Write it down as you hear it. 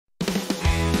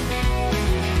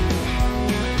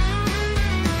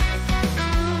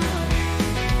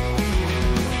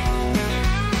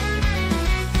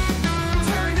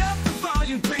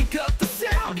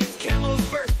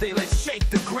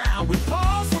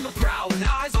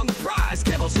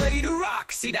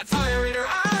got fire in her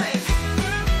eyes.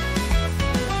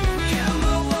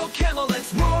 Camo, oh Camo,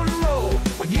 let's roll and roll.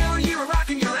 When you're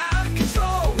rocking, you're out of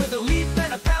control. With a leap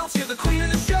and a bounce, you're the queen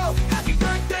of the show. Happy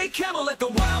birthday, Camo, let the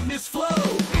wildness flow.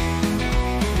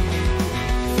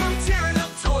 From tearing up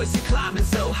toys to climbing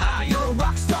so high, you're a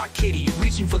rock star kitty,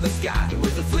 reaching for the sky.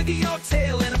 With a flick of your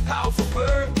tail and a powerful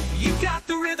purr, you got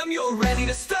the rhythm, you're ready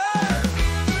to stir.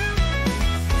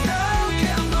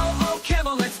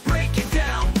 Let's break it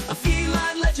down. A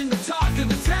feline legend, the talk of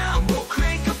the town. We'll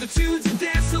crank up the tunes and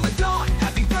dance till the dawn.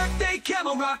 Happy birthday,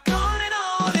 Camo, rock on and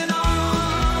on and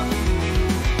on.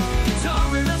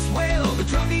 Guitar in us wail, the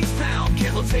drum beats pound.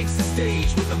 Camo takes the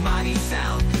stage with a mighty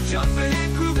sound. Jumping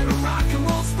and grooving a rock and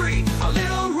roll spree. A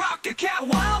little rocket cat,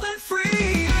 wild and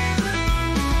free.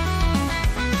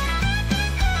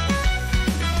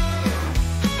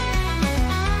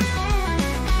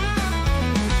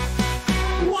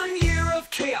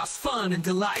 Chaos, fun, and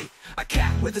delight. A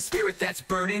cat with a spirit that's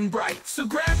burning bright. So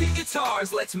grab your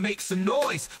guitars, let's make some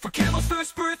noise for Camo's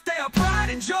first birthday, our pride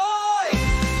and joy.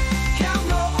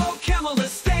 Camo, oh Camo, the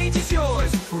stage is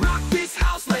yours. Rock this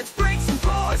house, let's break some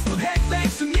chords. Some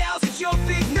headbangs, some yells, it's your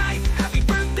big night. Happy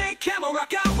birthday, Camo,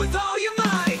 rock out with all your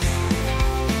might.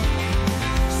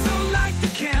 So like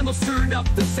the candles, turn up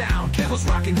the sound. Camo's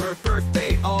rocking her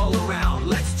birthday all around.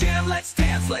 Let's jam, let's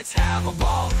dance, let's have a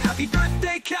ball. Happy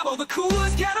birthday, Camo, the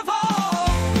coolest cat of all.